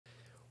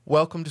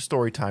Welcome to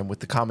Storytime with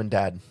the Common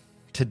Dad.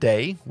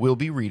 Today, we'll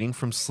be reading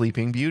from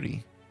Sleeping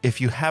Beauty.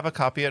 If you have a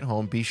copy at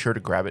home, be sure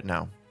to grab it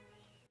now.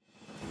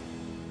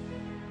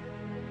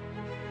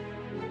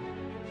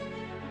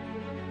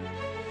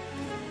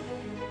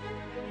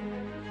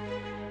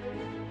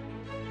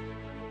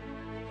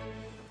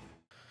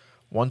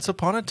 Once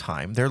upon a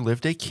time, there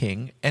lived a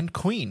king and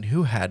queen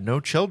who had no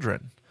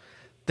children.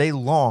 They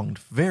longed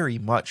very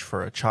much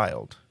for a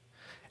child.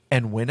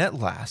 And when at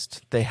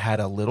last they had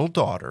a little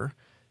daughter,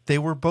 they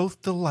were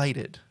both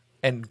delighted,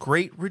 and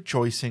great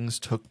rejoicings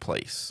took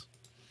place.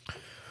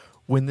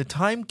 When the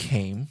time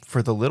came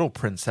for the little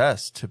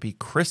princess to be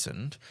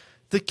christened,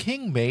 the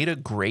king made a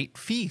great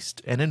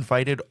feast and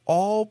invited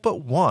all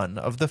but one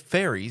of the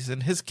fairies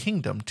in his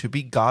kingdom to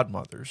be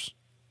godmothers.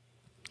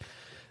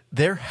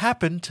 There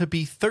happened to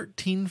be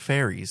 13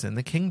 fairies in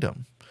the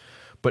kingdom,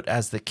 but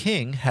as the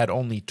king had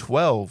only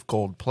 12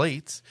 gold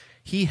plates,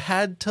 he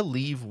had to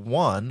leave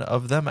one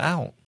of them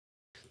out.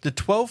 The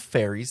 12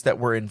 fairies that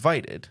were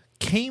invited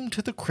came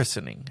to the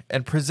christening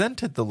and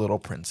presented the little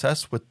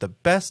princess with the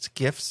best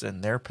gifts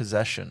in their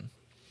possession.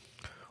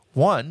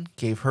 One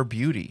gave her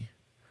beauty,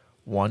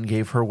 one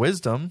gave her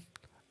wisdom,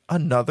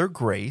 another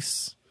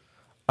grace,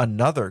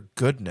 another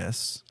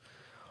goodness,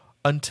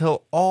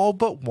 until all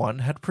but one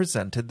had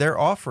presented their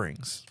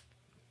offerings.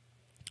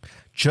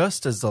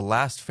 Just as the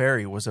last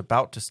fairy was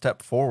about to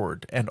step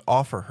forward and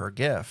offer her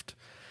gift,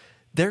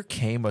 there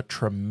came a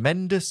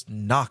tremendous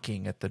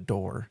knocking at the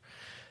door,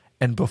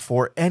 and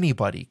before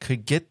anybody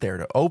could get there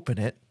to open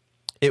it,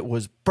 it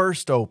was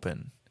burst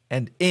open,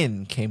 and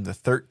in came the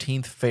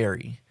 13th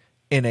fairy,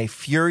 in a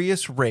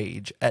furious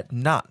rage at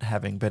not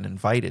having been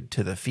invited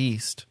to the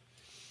feast.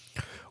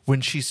 When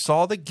she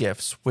saw the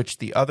gifts which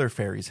the other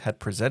fairies had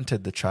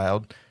presented the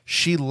child,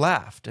 she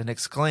laughed and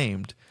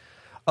exclaimed,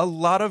 "A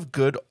lot of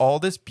good all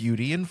this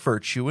beauty and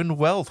virtue and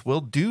wealth will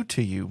do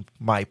to you,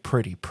 my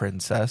pretty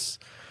princess.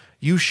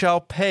 You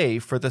shall pay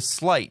for the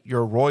slight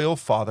your royal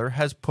father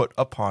has put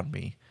upon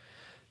me."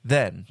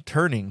 Then,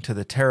 turning to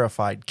the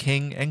terrified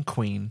king and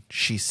queen,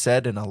 she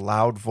said in a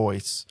loud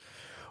voice,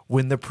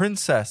 "When the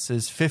princess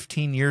is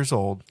 15 years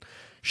old,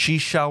 she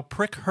shall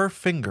prick her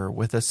finger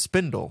with a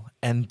spindle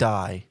and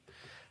die."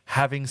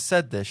 Having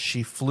said this,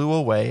 she flew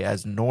away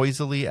as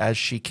noisily as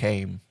she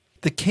came.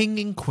 The king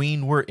and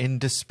queen were in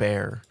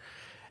despair,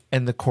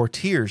 and the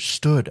courtiers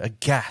stood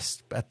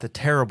aghast at the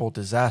terrible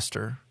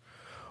disaster,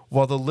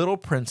 while the little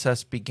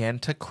princess began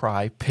to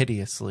cry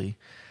piteously,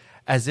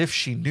 as if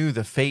she knew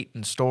the fate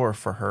in store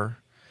for her.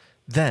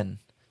 Then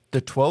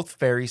the 12th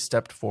fairy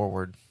stepped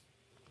forward.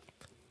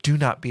 "Do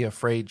not be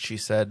afraid," she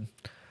said.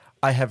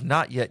 "I have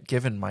not yet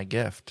given my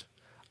gift.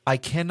 I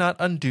cannot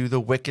undo the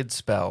wicked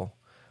spell,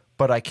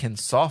 but I can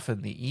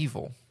soften the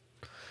evil.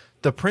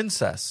 The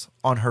princess,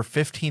 on her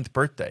 15th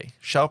birthday,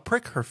 shall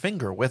prick her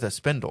finger with a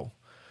spindle,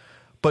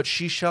 but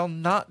she shall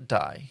not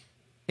die.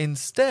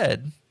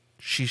 Instead,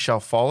 she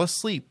shall fall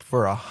asleep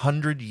for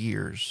 100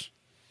 years.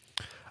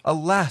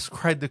 "Alas,"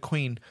 cried the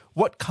queen,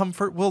 "what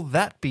comfort will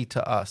that be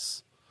to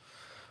us?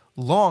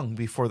 Long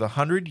before the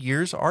 100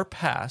 years are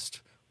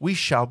past, we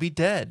shall be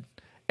dead,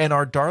 and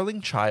our darling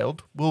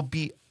child will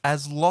be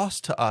as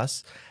lost to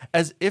us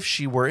as if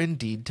she were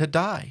indeed to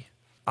die."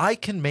 "I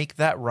can make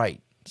that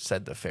right,"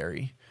 said the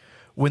fairy.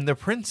 "When the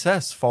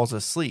princess falls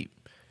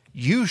asleep,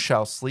 you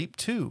shall sleep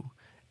too,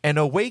 and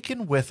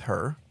awaken with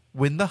her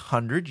when the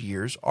 100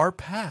 years are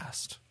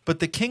past." But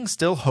the king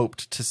still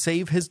hoped to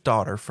save his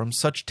daughter from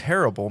such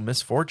terrible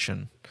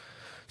misfortune.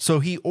 So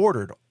he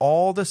ordered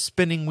all the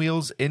spinning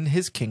wheels in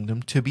his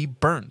kingdom to be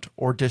burnt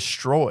or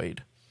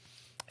destroyed,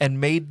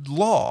 and made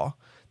law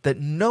that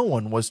no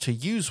one was to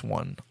use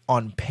one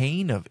on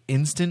pain of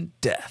instant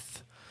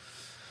death.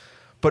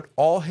 But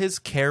all his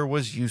care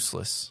was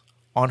useless.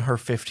 On her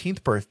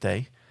 15th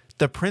birthday,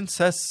 the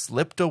princess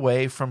slipped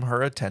away from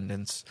her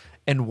attendants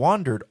and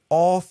wandered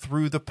all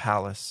through the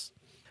palace.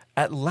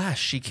 At last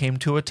she came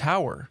to a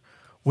tower,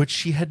 which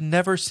she had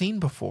never seen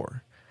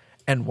before,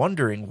 and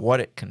wondering what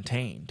it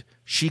contained,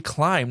 she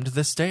climbed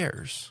the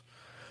stairs.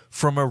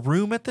 From a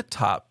room at the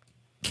top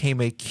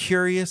came a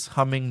curious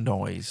humming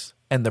noise,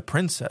 and the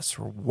princess,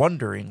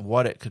 wondering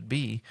what it could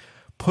be,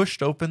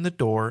 pushed open the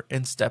door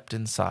and stepped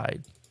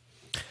inside.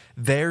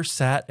 There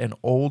sat an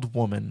old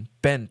woman,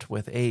 bent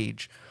with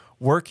age,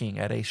 working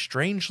at a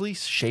strangely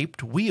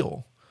shaped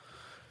wheel.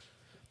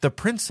 The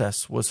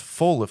princess was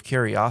full of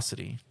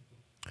curiosity.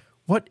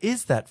 "What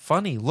is that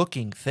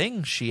funny-looking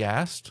thing?" she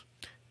asked.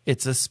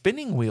 "It's a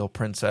spinning wheel,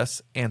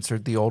 princess,"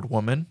 answered the old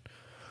woman,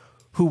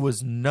 who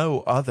was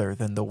no other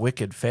than the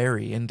wicked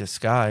fairy in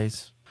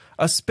disguise.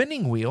 "A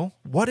spinning wheel?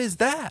 What is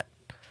that?"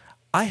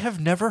 "I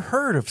have never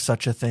heard of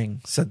such a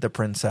thing," said the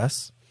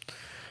princess.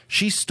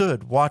 She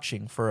stood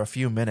watching for a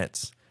few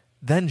minutes.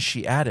 Then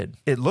she added,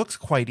 "It looks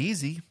quite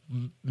easy.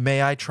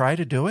 May I try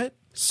to do it?"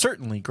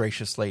 "Certainly,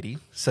 gracious lady,"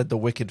 said the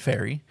wicked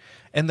fairy,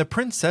 and the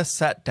princess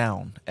sat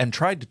down and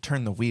tried to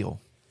turn the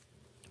wheel.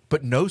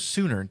 But no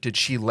sooner did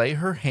she lay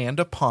her hand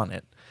upon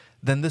it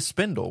than the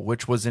spindle,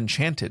 which was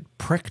enchanted,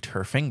 pricked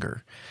her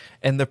finger,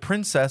 and the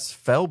princess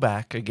fell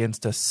back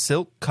against a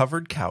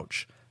silk-covered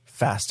couch,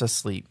 fast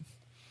asleep.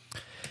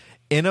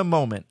 In a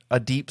moment, a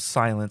deep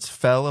silence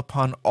fell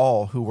upon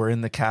all who were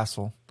in the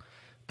castle.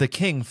 The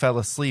king fell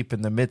asleep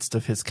in the midst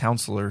of his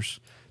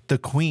counselors, the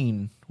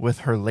queen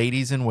with her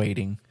ladies in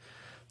waiting,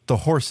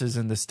 the horses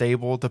in the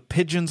stable, the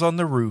pigeons on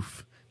the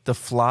roof, the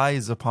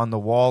flies upon the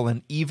wall,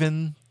 and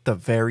even the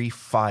very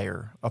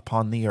fire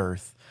upon the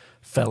earth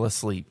fell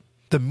asleep.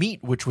 The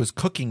meat which was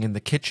cooking in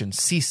the kitchen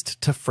ceased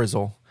to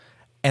frizzle,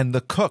 and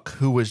the cook,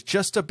 who was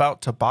just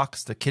about to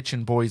box the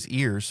kitchen boy's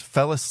ears,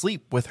 fell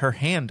asleep with her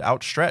hand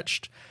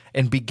outstretched,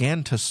 and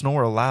began to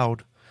snore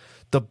aloud.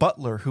 The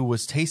butler, who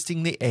was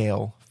tasting the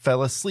ale,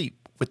 fell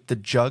asleep with the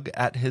jug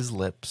at his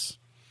lips.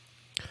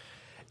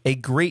 A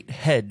great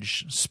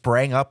hedge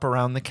sprang up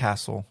around the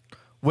castle,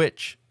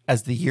 which,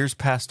 as the years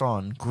passed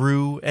on,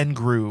 grew and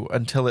grew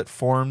until it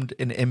formed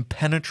an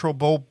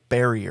impenetrable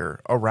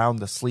barrier around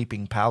the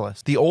sleeping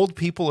palace. The old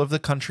people of the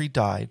country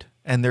died,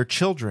 and their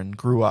children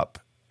grew up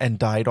and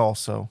died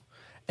also,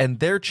 and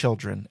their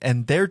children,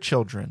 and their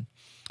children,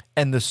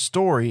 and the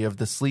story of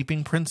the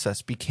sleeping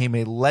princess became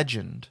a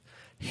legend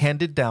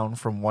handed down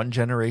from one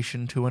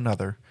generation to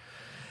another.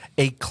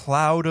 A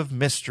cloud of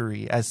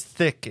mystery as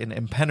thick and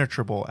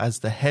impenetrable as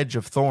the hedge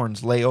of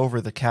thorns lay over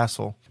the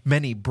castle.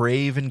 Many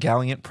brave and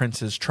gallant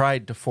princes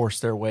tried to force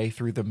their way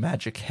through the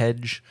magic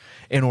hedge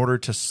in order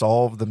to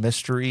solve the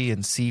mystery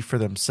and see for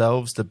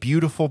themselves the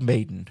beautiful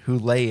maiden who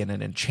lay in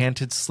an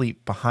enchanted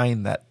sleep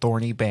behind that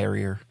thorny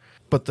barrier.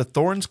 But the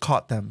thorns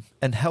caught them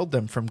and held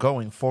them from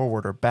going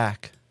forward or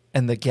back,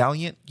 and the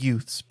gallant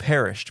youths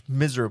perished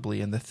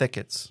miserably in the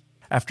thickets.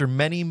 After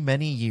many,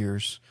 many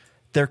years,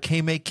 there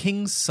came a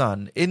king's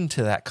son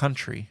into that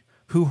country,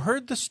 who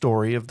heard the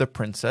story of the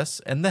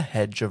princess and the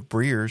hedge of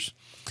briers,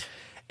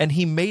 and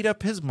he made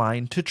up his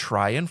mind to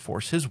try and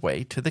force his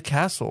way to the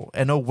castle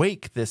and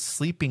awake this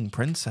sleeping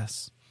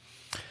princess.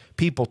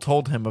 People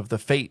told him of the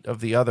fate of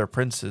the other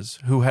princes,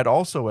 who had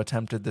also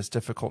attempted this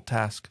difficult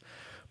task,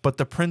 but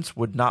the prince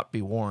would not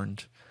be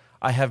warned.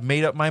 I have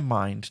made up my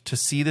mind to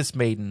see this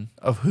maiden,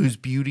 of whose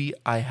beauty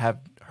I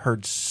have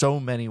heard so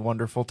many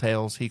wonderful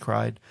tales, he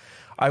cried.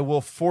 I will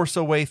force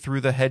a way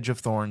through the hedge of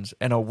thorns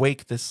and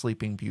awake this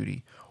sleeping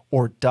beauty,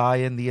 or die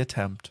in the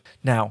attempt.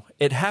 Now,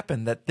 it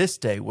happened that this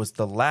day was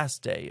the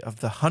last day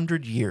of the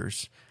 100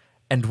 years,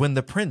 and when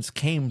the prince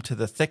came to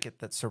the thicket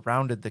that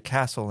surrounded the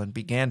castle and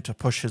began to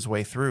push his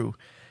way through,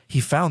 he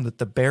found that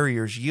the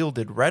barriers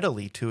yielded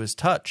readily to his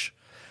touch.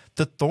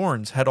 The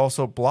thorns had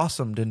also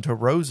blossomed into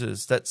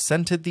roses that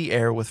scented the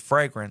air with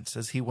fragrance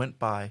as he went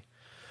by.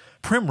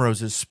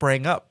 Primroses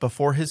sprang up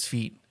before his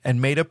feet and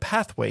made a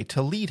pathway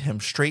to lead him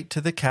straight to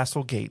the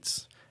castle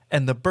gates,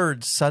 and the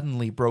birds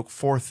suddenly broke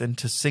forth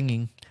into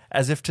singing,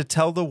 as if to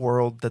tell the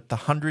world that the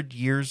 100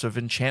 years of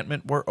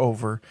enchantment were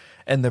over,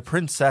 and the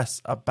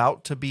princess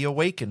about to be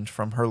awakened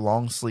from her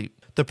long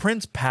sleep. The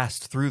prince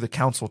passed through the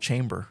council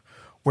chamber,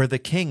 where the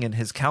king and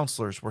his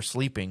counselors were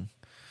sleeping,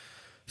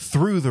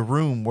 through the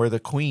room where the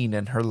queen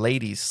and her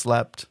ladies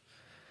slept.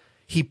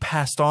 He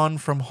passed on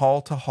from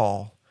hall to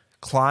hall,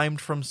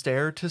 climbed from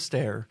stair to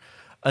stair,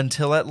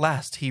 until at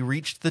last he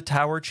reached the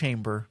tower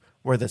chamber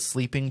where the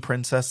sleeping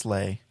princess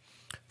lay.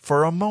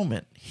 For a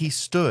moment he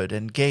stood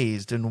and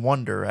gazed in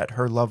wonder at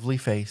her lovely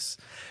face,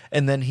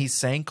 and then he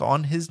sank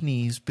on his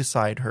knees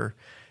beside her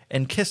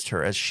and kissed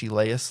her as she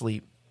lay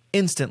asleep.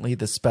 Instantly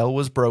the spell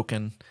was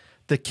broken.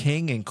 The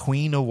king and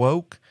queen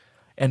awoke,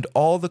 and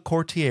all the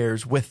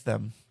courtiers with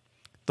them.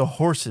 The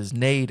horses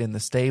neighed in the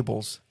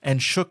stables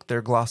and shook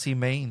their glossy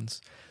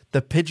manes.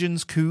 The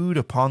pigeons cooed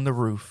upon the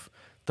roof.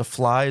 The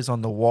flies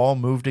on the wall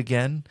moved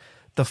again.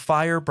 The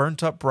fire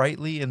burnt up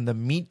brightly, and the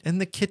meat in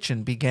the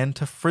kitchen began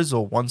to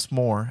frizzle once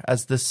more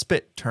as the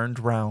spit turned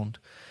round.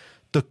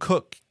 The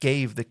cook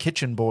gave the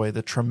kitchen boy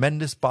the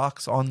tremendous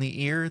box on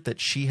the ear that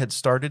she had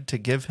started to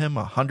give him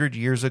 100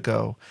 years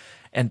ago,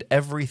 and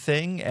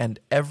everything and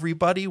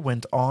everybody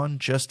went on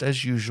just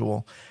as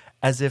usual,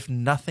 as if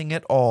nothing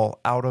at all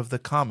out of the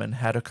common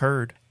had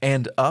occurred.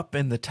 And up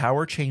in the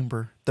tower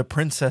chamber, the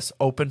princess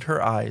opened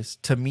her eyes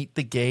to meet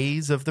the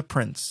gaze of the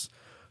prince,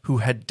 who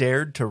had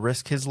dared to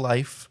risk his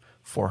life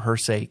for her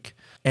sake.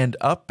 And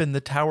up in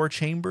the tower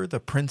chamber, the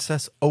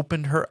princess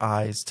opened her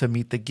eyes to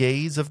meet the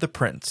gaze of the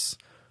prince,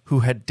 who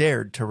had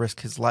dared to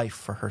risk his life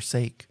for her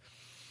sake.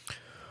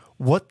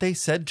 What they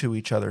said to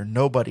each other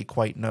nobody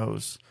quite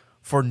knows,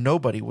 for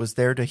nobody was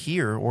there to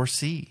hear or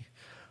see.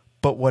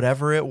 But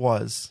whatever it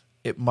was,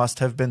 it must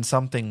have been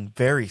something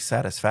very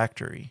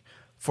satisfactory,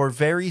 for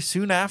very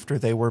soon after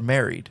they were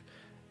married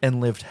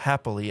and lived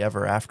happily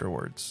ever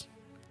afterwards.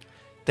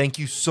 Thank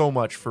you so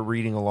much for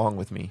reading along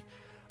with me.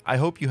 I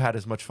hope you had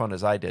as much fun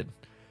as I did.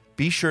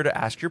 Be sure to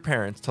ask your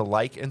parents to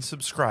like and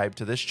subscribe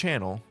to this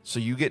channel so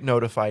you get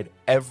notified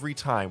every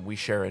time we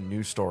share a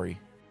new story.